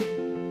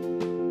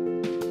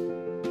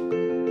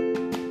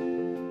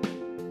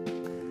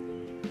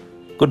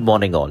Good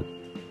morning all.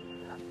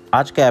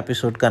 आज का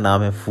episode का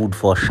नाम है फूड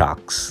फॉर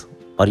शार्क्स।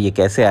 और ये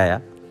कैसे आया?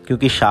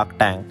 क्योंकि शार्क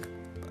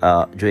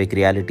टैंक जो एक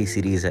रियलिटी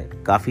सीरीज़ है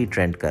काफ़ी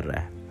ट्रेंड कर रहा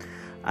है।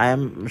 आई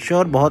एम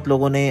श्योर बहुत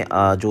लोगों ने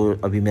जो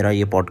अभी मेरा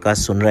ये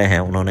पॉडकास्ट सुन रहे हैं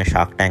उन्होंने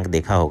शार्क टैंक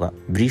देखा होगा।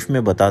 ब्रीफ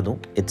में बता दूं,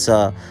 it's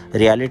a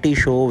reality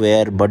show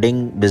where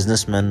budding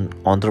businessman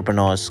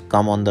entrepreneurs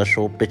come on the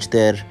show, pitch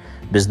their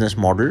business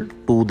model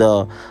to the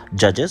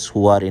judges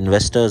who are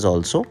investors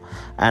also,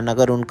 and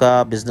अगर उनका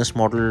business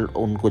model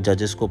उनको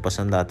judges को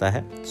पसंद आता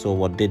है, so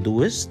what they do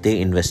is they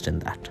invest in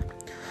that.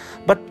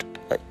 But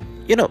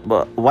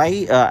why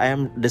I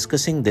am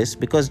discussing this,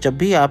 because जब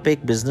भी आप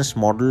एक business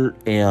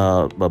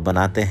model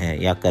बनाते हैं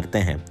या करते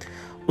हैं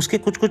उसके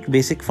कुछ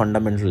बेसिक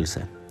फंडामेंटल्स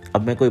हैं।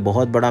 अब मैं कोई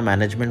बहुत बड़ा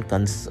मैनेजमेंट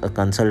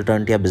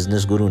कंसल्टेंट या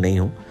बिजनेस गुरु नहीं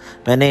हूँ।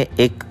 मैंने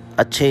एक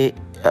अच्छे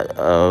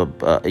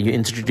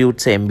इंस्टीट्यूट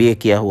से MBA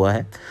किया हुआ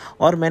है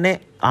और मैंने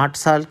 8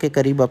 साल के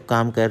करीब अब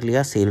काम कर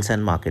लिया सेल्स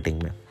एंड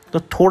मार्केटिंग में। तो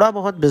थोड़ा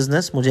बहुत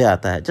बिजनेस मुझे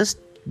आता है, जस्ट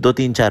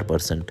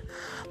 2-3-4%।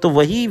 तो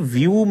वही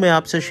व्यू मैं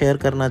आपसे शेयर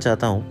करना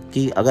चाहता हूँ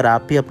कि अगर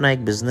आप भी अपना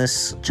एक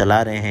बिजनेस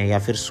चला रहे हैं या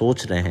फिर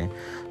सोच रहे हैं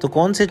तो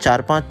कौन से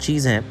 4-5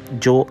 चीज़ हैं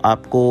जो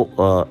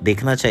आपको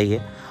देखना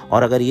चाहिए।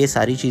 और अगर ये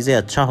सारी चीज़ें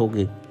अच्छा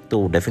होगी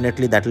तो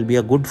definitely that will be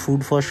a good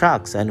food for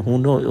sharks, and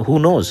who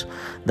knows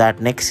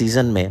that next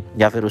season में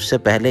या फिर उससे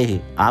पहले ही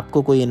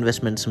आपको कोई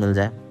इन्वेस्टमेंट्स मिल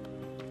जाए।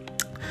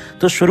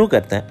 तो शुरू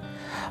करते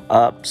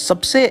हैं।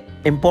 सबसे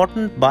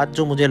इम्पॉर्टेंट बात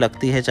जो मुझे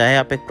लगती है, चाहे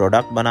आप एक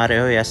प्रोडक्ट बना रहे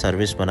हो या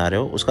सर्विस बना रहे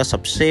हो, उसका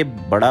सबसे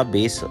बड़ा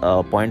बेस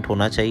पॉइंट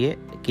होना चाहिए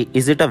कि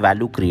is it a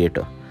value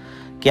creator.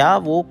 क्या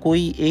वो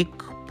कोई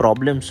एक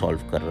प्रॉब्लम सॉल्व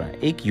कर रहा है,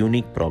 एक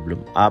यूनिक प्रॉब्लम।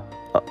 आप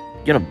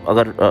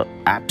अगर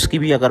एप्स की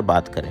भी अगर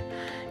बात करें,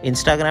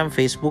 इंस्टाग्राम,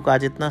 फेसबुक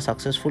आज इतना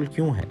सक्सेसफुल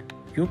क्यों है?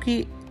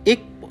 क्योंकि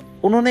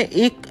उन्होंने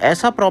एक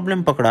ऐसा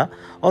प्रॉब्लम पकड़ा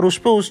और उस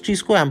पर उस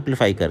चीज़ को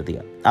एम्पलीफाई कर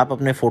दिया। आप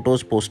अपने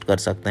फ़ोटोज़ पोस्ट कर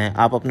सकते हैं,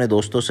 आप अपने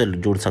दोस्तों से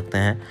जुड़ सकते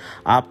हैं,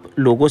 आप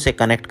लोगों से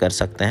कनेक्ट कर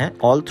सकते हैं,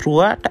 all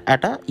through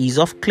at a ease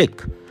of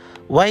click.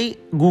 Y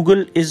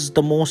Google is the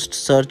most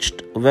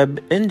searched web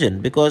engine?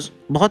 Because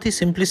बहुत ही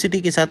सिंप्लिसिटी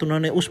के साथ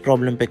उन्होंने उस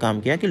प्रॉब्लम पे काम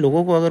किया कि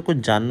लोगों को अगर कुछ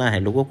जानना है,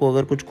 लोगों को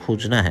अगर कुछ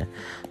खोजना है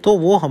तो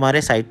वो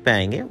हमारे साइट पे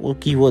आएंगे, वो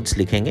कीवर्ड्स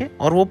लिखेंगे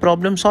और वो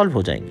प्रॉब्लम सॉल्व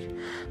हो जाएंगी।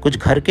 कुछ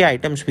घर के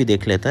आइटम्स भी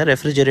देख लेते हैं,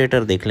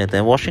 रेफ्रिजरेटर देख लेते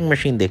हैं, वॉशिंग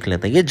मशीन देख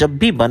लेते हैं। ये जब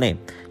भी बने,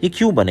 ये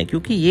क्यों बने?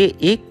 क्योंकि ये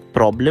एक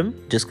प्रॉब्लम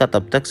जिसका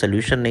तब तक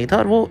सोल्यूशन नहीं था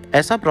और वो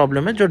ऐसा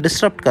प्रॉब्लम है जो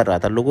डिस्टर्ब कर रहा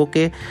था लोगों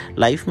के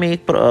लाइफ में।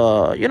 एक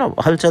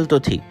हलचल तो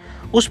थी,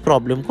 उस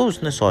प्रॉब्लम को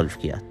उसने सॉल्व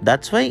किया।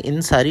 दैट्स वाई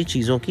इन सारी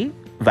चीज़ों की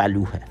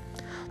वैल्यू है।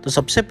 तो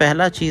सबसे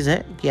पहला चीज़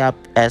है कि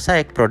आप ऐसा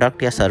एक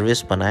प्रोडक्ट या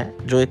सर्विस बनाएं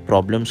जो एक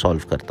प्रॉब्लम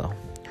सॉल्व करता हो।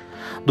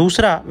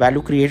 दूसरा,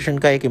 वैल्यू क्रिएशन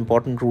का एक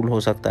इम्पॉर्टेंट रूल हो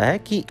सकता है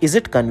कि इज़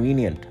इट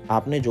कन्वीनियंट।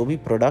 आपने जो भी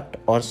प्रोडक्ट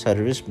और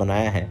सर्विस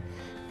बनाया है,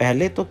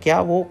 पहले तो क्या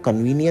वो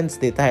कन्वीनियंस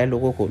देता है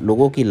लोगों को,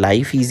 लोगों की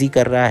लाइफ ईजी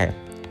कर रहा है,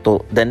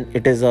 तो then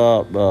it is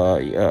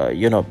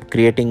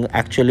creating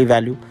actually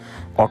value.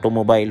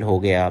 Automobile हो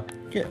गया,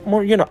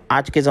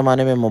 आज के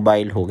ज़माने में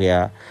मोबाइल हो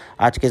गया,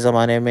 आज के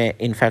ज़माने में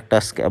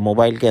इनफैक्ट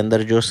मोबाइल के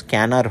अंदर जो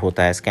स्कैनर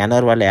होता है,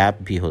 स्कैनर वाले ऐप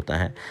भी होता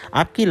है।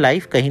 आपकी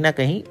लाइफ कहीं ना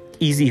कहीं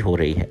ईजी हो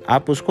रही है,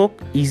 आप उसको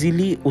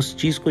ईजीली उस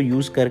चीज़ को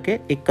यूज़ करके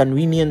एक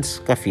कन्वीनियंस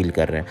का फील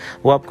कर रहे हैं।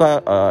 वो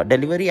आपका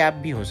डिलीवरी ऐप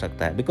भी हो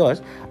सकता है,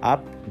 बिकॉज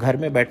आप घर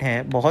में बैठे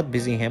हैं, बहुत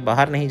बिजी हैं,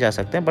 बाहर नहीं जा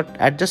सकते,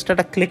 but just at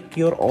a click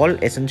your all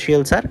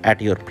essentials are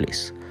at your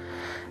place.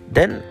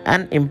 Then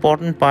an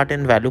important part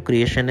in value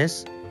creation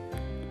is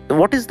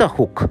what is the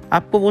hook.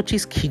 आपको वो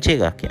चीज़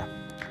खींचेगा क्या?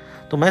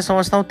 तो मैं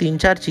समझता हूँ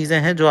 3-4 चीज़ें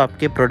हैं जो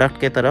आपके प्रोडक्ट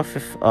के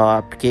तरफ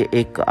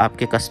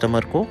आपके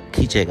कस्टमर को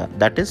खींचेगा।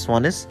 That is,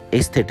 one is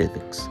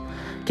aesthetics.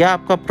 क्या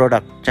आपका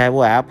प्रोडक्ट, चाहे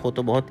वो ऐप हो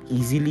तो बहुत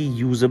इजीली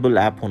यूजेबल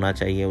ऐप होना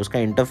चाहिए, उसका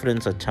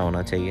इंटरफेरेंस अच्छा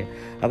होना चाहिए।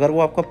 अगर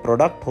वो आपका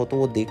प्रोडक्ट हो तो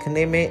वो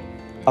देखने में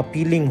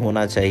अपीलिंग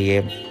होना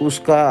चाहिए,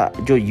 उसका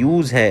जो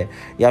यूज़ है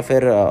या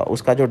फिर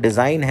उसका जो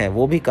डिज़ाइन है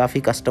वो भी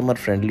काफ़ी कस्टमर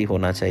फ्रेंडली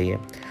होना चाहिए।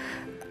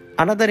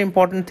 अनदर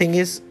इम्पॉर्टेंट थिंग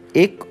इज़,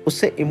 एक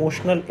उससे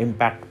इमोशनल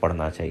इम्पैक्ट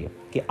पड़ना चाहिए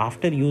कि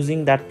आफ्टर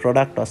यूजिंग दैट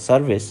प्रोडक्ट और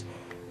service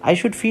I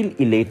should feel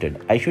elated,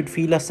 I should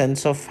feel a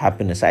sense of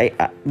happiness.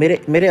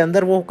 मेरे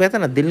अंदर वो कहते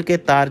हैं ना, दिल के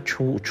तार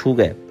छू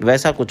गए,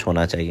 वैसा कुछ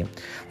होना चाहिए।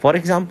 फॉर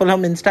एग्जाम्पल,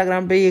 हम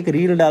इंस्टाग्राम पे एक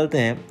रील डालते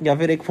हैं या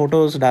फिर एक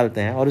फ़ोटोज़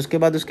डालते हैं और उसके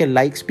बाद उसके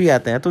लाइक्स भी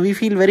आते हैं, तो we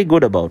feel very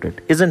good about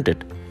it, isn't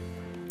it?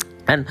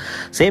 And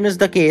same is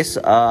the case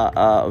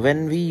when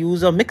we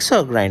use a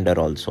mixer grinder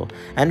also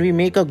and we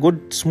make a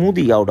good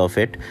smoothie out of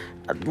it.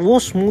 वो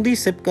स्मूदी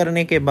सिप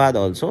करने के बाद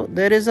also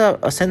there is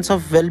a sense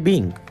of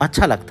wellbeing,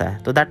 अच्छा लगता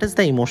है। तो that is the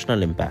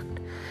emotional impact.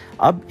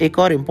 अब एक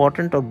और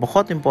इम्पॉर्टेंट और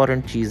बहुत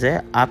इम्पॉर्टेंट चीज़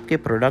है, आपके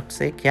प्रोडक्ट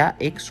से क्या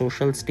एक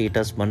सोशल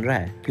स्टेटस बन रहा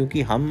है?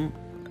 क्योंकि हम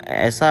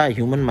ऐसा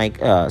ह्यूमन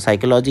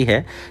साइकोलॉजी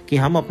है कि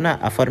हम अपना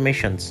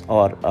अफर्मेशंस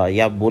और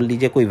या बोल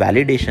लीजिए कोई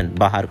वैलिडेशन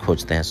बाहर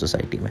खोजते हैं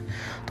सोसाइटी में।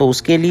 तो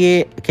उसके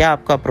लिए क्या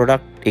आपका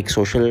प्रोडक्ट एक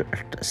सोशल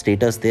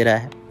स्टेटस दे रहा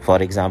है?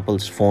 फॉर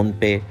एग्जाम्पल्स फ़ोन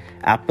पे,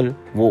 एप्पल,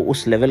 वो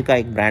उस लेवल का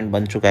एक ब्रांड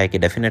बन चुका है कि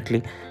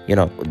definitely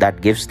that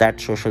gives that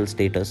social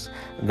status.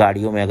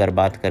 गाड़ियों में अगर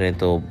बात करें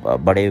तो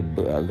बड़े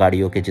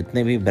गाड़ियों के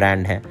जितने भी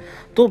ब्रांड हैं,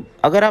 तो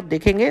अगर आप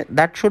देखेंगे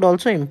that should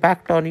also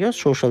impact on your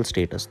social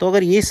status. तो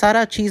अगर ये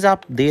सारा चीज़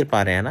आप दे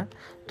पा रहे हैं ना,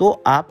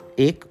 तो आप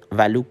एक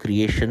वैल्यू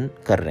क्रिएशन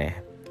कर रहे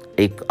हैं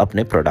एक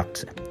अपने प्रोडक्ट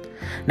से।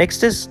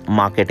 Next is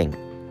marketing.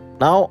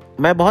 नाउ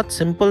मैं बहुत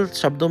सिंपल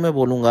शब्दों में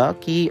बोलूँगा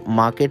कि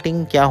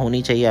मार्केटिंग क्या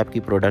होनी चाहिए आपकी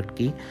प्रोडक्ट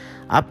की।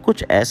 आप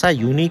कुछ ऐसा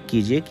यूनिक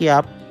कीजिए कि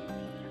आप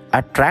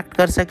अट्रैक्ट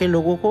कर सके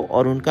लोगों को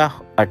और उनका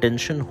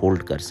अटेंशन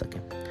होल्ड कर सके।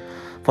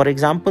 फॉर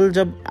एग्जाम्पल,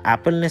 जब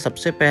एप्पल ने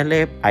सबसे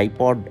पहले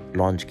आईपॉड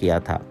लॉन्च किया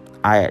था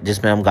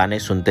जिसमें हम गाने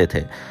सुनते थे,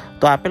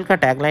 तो एप्पल का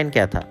टैगलाइन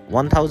क्या था?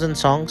 1000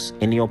 songs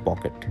in your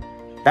pocket.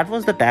 That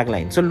was the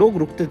tagline. So लोग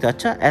रुकते थे,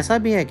 अच्छा ऐसा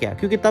भी है क्या?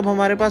 क्योंकि तब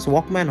हमारे पास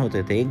वॉकमैन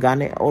होते थे, एक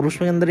गाने, और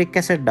उसमें अंदर एक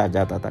कैसेट डाल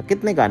जाता था,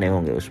 कितने गाने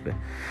होंगे उस पर।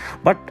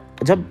 बट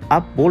जब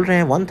आप बोल रहे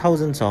हैं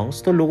 1000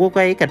 सॉन्ग्स, तो लोगों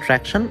का एक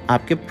अट्रैक्शन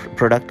आपके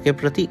प्रोडक्ट के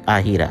प्रति आ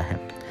ही रहा है।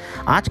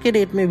 आज के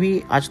डेट में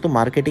भी, आज तो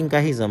मार्केटिंग का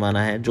ही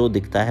ज़माना है, जो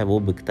दिखता है वो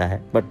बिकता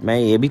है। बट मैं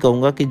ये भी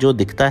कहूँगा कि जो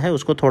दिखता है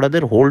उसको थोड़ा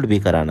देर होल्ड भी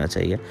कराना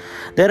चाहिए।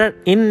 There are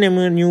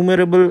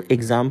innumerable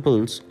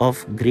examples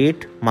of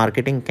great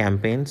marketing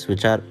campaigns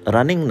which are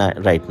running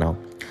right now.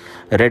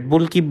 Red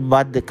Bull की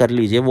बात कर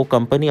लीजिए, वो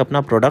कंपनी अपना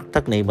प्रोडक्ट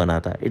तक नहीं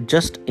बनाता, it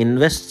just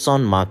invests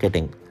on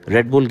marketing.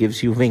 Red Bull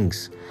gives you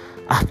wings.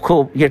 आपको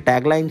ये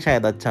टैगलाइन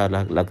शायद अच्छा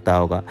लगता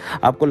होगा,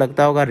 आपको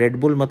लगता होगा रेड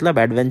बुल मतलब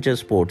एडवेंचर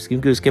स्पोर्ट्स,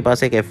 क्योंकि उसके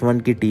पास एक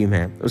F1 की टीम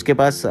है, उसके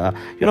पास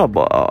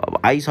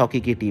आइस हॉकी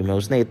की टीम है,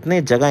 उसने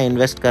इतने जगह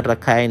इन्वेस्ट कर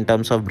रखा है in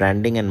terms of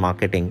branding and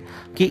marketing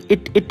कि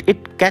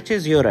it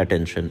catches your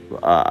attention.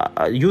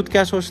 Youth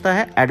क्या सोचता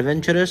है?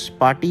 एडवेंचरस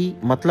पार्टी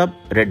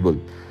मतलब Red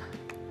Bull.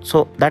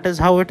 So that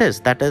is how it is,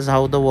 that is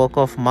how the work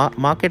of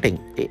marketing.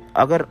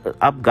 अगर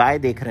आप गाय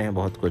देख रहे हैं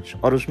बहुत कुछ,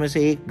 और उसमें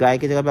से एक गाय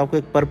की जगह पे आपको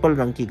एक पर्पल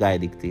रंग की गाय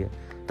दिखती है,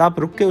 तो आप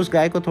रुक के उस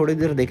गाय को थोड़ी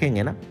देर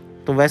देखेंगे ना।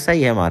 तो वैसा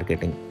ही है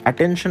मार्केटिंग,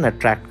 अटेंशन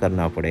अट्रैक्ट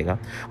करना पड़ेगा।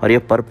 और ये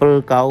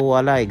पर्पल काऊ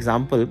वाला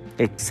एग्जाम्पल,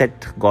 एक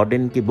सेथ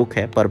गॉर्डन की बुक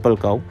है पर्पल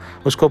काऊ,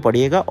 उसको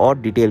पढ़िएगा और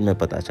डिटेल में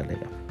पता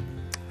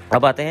चलेगा।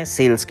 अब आते हैं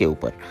सेल्स के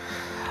ऊपर।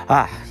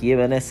 ये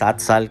मैंने 7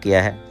 साल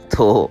किया है,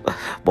 तो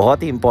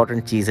बहुत ही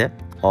इम्पोर्टेंट चीज़ है।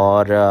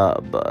 और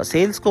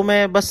सेल्स को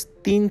मैं बस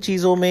 3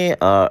 चीज़ों में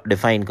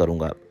डिफ़ाइन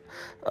करूँगा,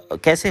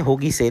 कैसे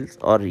होगी सेल्स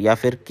और या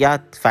फिर क्या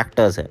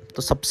फैक्टर्स हैं।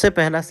 तो सबसे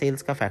पहला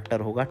सेल्स का फैक्टर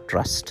होगा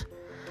ट्रस्ट।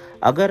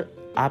 अगर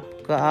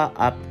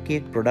आपके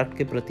प्रोडक्ट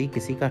के प्रति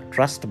किसी का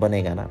ट्रस्ट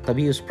बनेगा ना,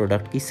 तभी उस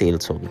प्रोडक्ट की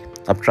सेल्स होगी।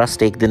 अब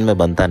ट्रस्ट एक दिन में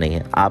बनता नहीं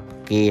है।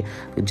 आपके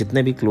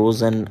जितने भी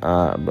close and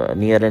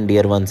near and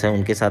dear ones हैं,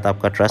 उनके साथ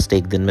आपका ट्रस्ट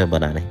एक दिन में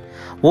बना नहीं,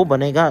 वो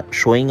बनेगा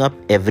शोइंग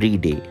अप एवरी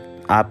डे।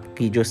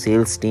 आपकी जो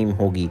सेल्स टीम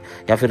होगी,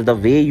 या फिर the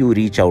way you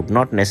reach out,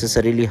 not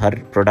necessarily हर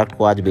प्रोडक्ट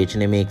को आज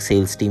बेचने में एक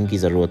सेल्स टीम की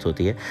ज़रूरत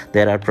होती है।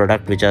 There are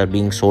product which are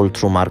being sold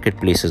through market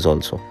places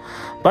also,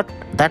 but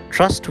that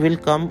trust will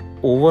come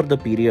over the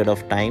period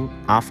of time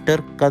after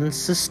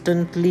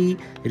consistently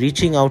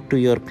reaching out to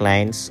your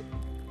clients,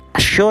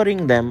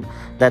 assuring them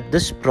that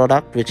this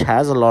product, which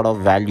has a lot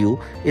of value,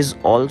 is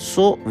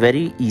also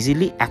very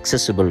easily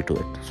accessible to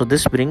it. So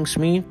this brings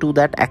me to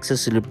that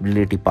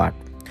accessibility part.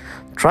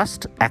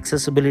 Trust,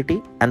 accessibility,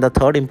 and the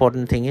third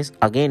important thing is,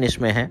 again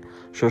इसमें है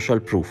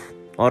social proof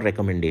और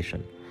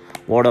recommendation,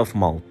 word of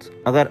mouth।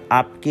 अगर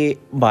आपके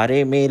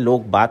बारे में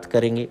लोग बात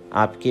करेंगे,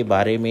 आपके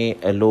बारे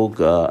में लोग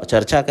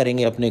चर्चा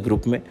करेंगे अपने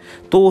ग्रुप में,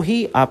 तो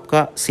ही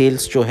आपका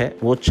सेल्स जो है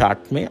वो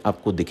चार्ट में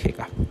आपको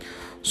दिखेगा।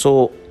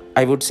 सो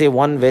I would say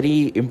one very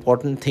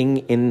important thing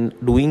in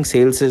doing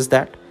sales is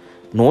that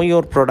know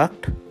your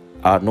product,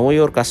 know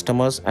your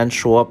customers and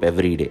show up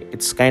every day.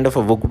 It's kind of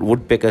a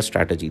woodpecker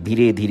strategy।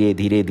 धीरे धीरे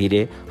धीरे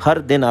धीरे हर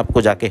दिन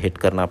आपको जाके हिट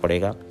करना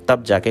पड़ेगा,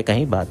 तब जाके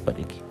कहीं बात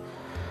बनेगी।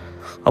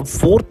 अब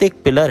फोर्थ एक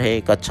पिलर है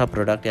एक अच्छा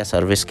प्रोडक्ट या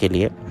सर्विस के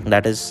लिए,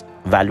 that is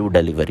value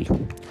delivery.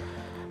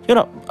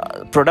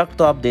 Product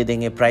तो आप दे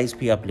देंगे, प्राइस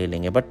भी आप ले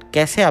लेंगे, बट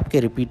कैसे आपके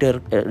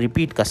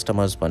रिपीट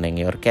कस्टमर्स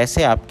बनेंगे और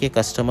कैसे आपके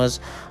कस्टमर्स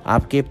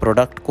आपके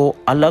प्रोडक्ट को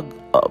अलग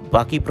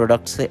बाकी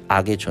प्रोडक्ट से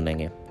आगे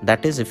चुनेंगे।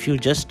 That is if you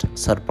just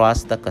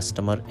Sarpass the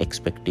customer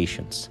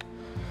expectations.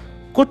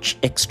 कुछ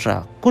एक्स्ट्रा,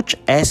 कुछ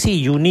ऐसी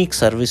यूनिक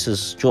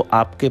सर्विसेज जो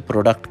आपके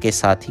प्रोडक्ट के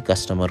साथ ही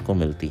कस्टमर को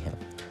मिलती है,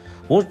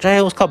 वो चाहे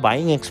उसका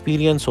बाइंग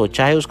एक्सपीरियंस हो,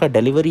 चाहे उसका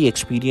डिलीवरी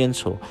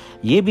एक्सपीरियंस हो,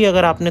 ये भी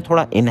अगर आपने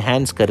थोड़ा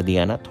इन्हेंस कर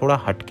दिया ना, थोड़ा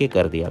हटके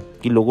कर दिया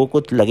कि लोगों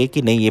को लगे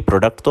कि नहीं ये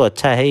प्रोडक्ट तो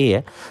अच्छा है ही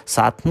है,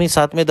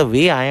 साथ में the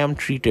way I am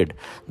treated,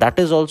 that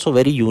is also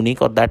very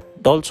unique और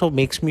that also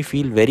makes me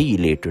feel very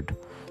elated.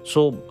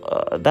 So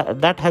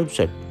that helps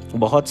it.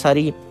 बहुत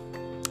सारी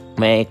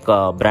मैं एक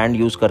ब्रांड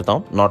यूज़ करता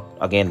हूँ,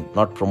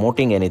 not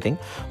promoting anything,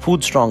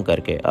 food strong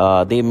करके,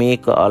 they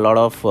make a lot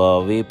of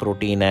way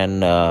protein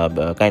and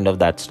kind of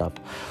that stuff.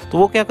 तो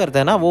वो क्या करते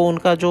हैं ना, वो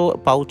उनका जो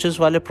पाउचेस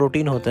वाले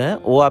प्रोटीन होते हैं,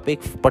 वो आप एक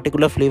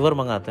पर्टिकुलर फ्लेवर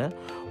मंगाते हैं,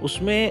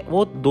 उसमें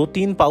वो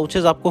 2-3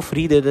 पाउचेस आपको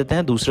फ्री दे देते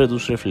हैं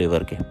दूसरे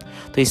फ्लेवर के।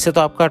 तो इससे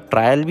तो आपका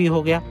ट्रायल भी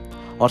हो गया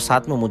और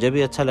साथ में मुझे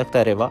भी अच्छा लगता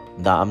है, अरे वाह,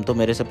 दाम तो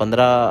मेरे से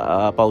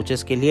 15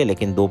 पाउचेस के लिए,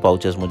 लेकिन 2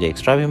 पाउचेस मुझे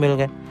एक्स्ट्रा भी मिल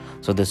गए,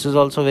 so this is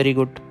also very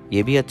good,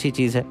 ये भी अच्छी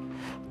चीज़ है।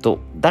 तो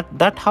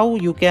that how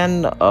you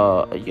can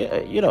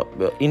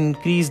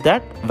increase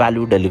that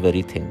value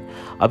delivery thing.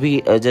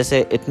 अभी जैसे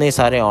इतने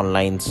सारे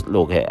ऑनलाइन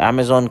लोग हैं,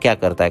 अमेज़ॉन क्या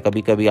करता है,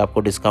 कभी कभी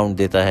आपको डिस्काउंट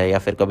देता है या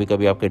फिर कभी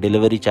कभी आपके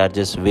डिलीवरी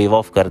चार्जेस वेव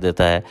ऑफ कर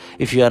देता है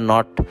if you are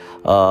not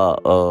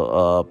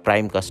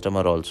prime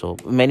customer also.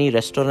 Many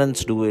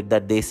restaurants do it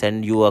that they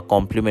send you a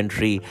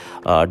complimentary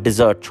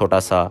dessert छोटा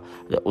सा,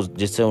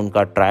 जिससे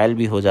उनका ट्रायल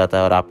भी हो जाता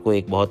है और आपको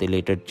एक बहुत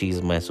इलेटेड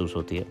चीज़ महसूस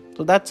होती है।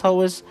 तो that's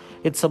how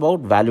it's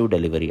about value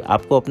delivery.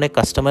 आपको अपने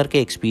कस्टमर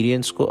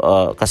एक्सपीरियंस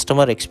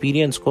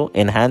को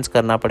एनहांस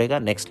करना पड़ेगा,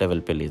 नेक्स्ट लेवल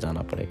पे ले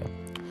जाना पड़ेगा।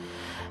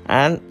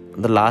 And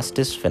the last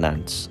is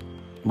finance.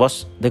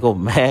 Boss देखो,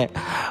 मैं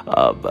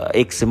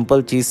एक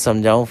सिंपल चीज़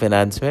समझाऊं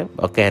फिनेंस में,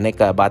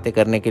 और बातें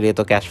करने के लिए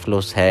तो कैश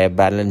फ्लोस है,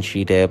 बैलेंस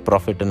शीट है,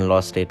 प्रॉफिट एंड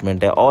लॉस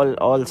स्टेटमेंट है,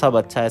 ऑल सब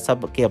अच्छा है,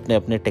 सब के अपने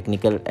अपने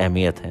टेक्निकल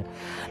अहमियत है,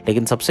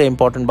 लेकिन सबसे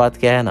इम्पोर्टेंट बात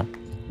क्या है ना,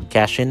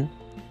 cash in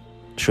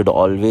should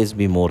always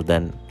be more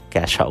than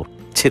cash out.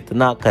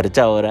 जितना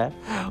खर्चा हो रहा है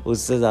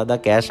उससे ज़्यादा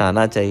कैश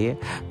आना चाहिए,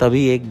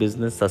 तभी एक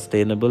बिज़नेस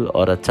सस्टेनेबल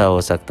और अच्छा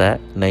हो सकता है,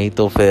 नहीं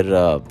तो फिर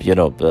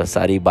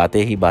सारी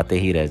बातें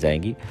ही रह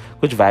जाएंगी,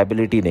 कुछ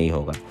वायबिलिटी नहीं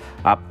होगा।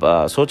 आप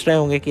सोच रहे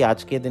होंगे कि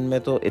आज के दिन में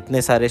तो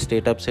इतने सारे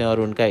स्टार्टअप्स हैं और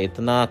उनका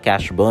इतना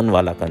कैश बर्न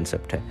वाला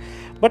कंसेप्ट है,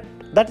 but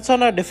that is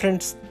on a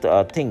different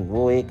thing,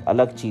 वो एक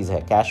अलग चीज़ है।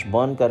 कैश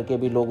बर्न करके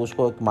भी लोग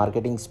उसको एक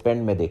मार्केटिंग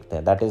स्पेंड में देखते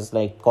हैं, that is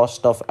like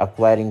cost of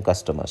acquiring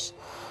customers.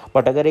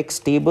 But अगर एक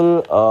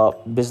स्टेबल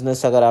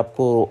बिजनेस अगर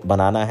आपको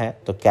बनाना है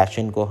तो कैश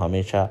इन को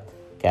हमेशा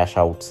कैश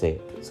आउट से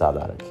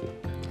ज़्यादा रखिए।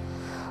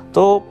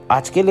 तो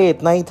आज के लिए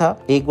इतना ही था।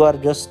 एक बार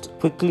जस्ट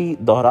क्विकली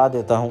दोहरा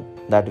देता हूँ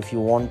that if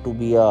you want to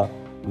be a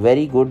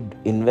very good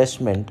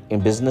investment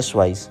in business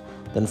wise,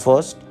 then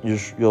first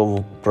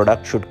your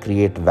product should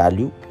create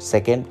value.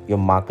 Second, your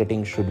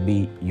marketing should be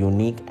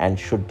unique and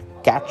should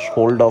catch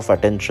hold of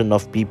attention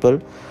of people.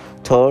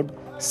 Third,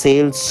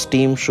 sales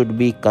team should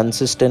be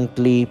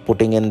consistently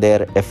putting in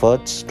their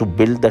efforts to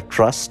build the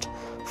trust.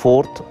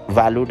 Fourth,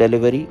 value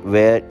delivery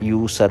where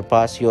you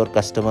surpass your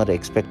customer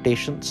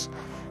expectations.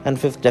 And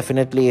fifth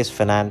definitely is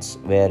finance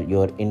where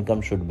your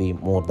income should be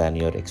more than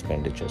your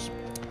expenditures.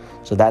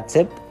 So that's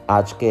it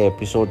आज के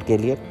episode के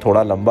लिए।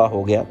 थोड़ा लंबा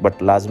हो गया,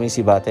 but लाजमी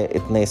सी बात है,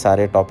 इतने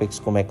सारे टॉपिक्स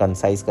को मैं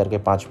कंसाइज करके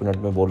 5 मिनट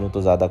में बोलूँ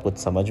तो ज़्यादा कुछ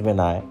समझ में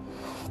ना आए।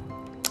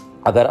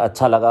 अगर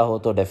अच्छा लगा हो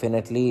तो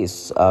डेफिनेटली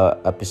इस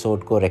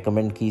एपिसोड को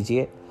रेकमेंड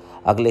कीजिए।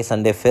 अगले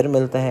संडे फिर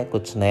मिलते हैं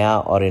कुछ नया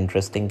और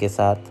इंटरेस्टिंग के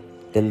साथ।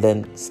 Till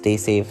then stay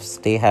safe,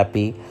 stay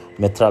happy.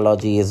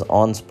 Mitralogy is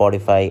on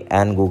Spotify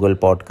and Google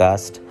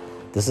podcast.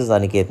 This is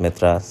Aniket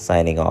Mitra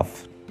signing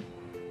of.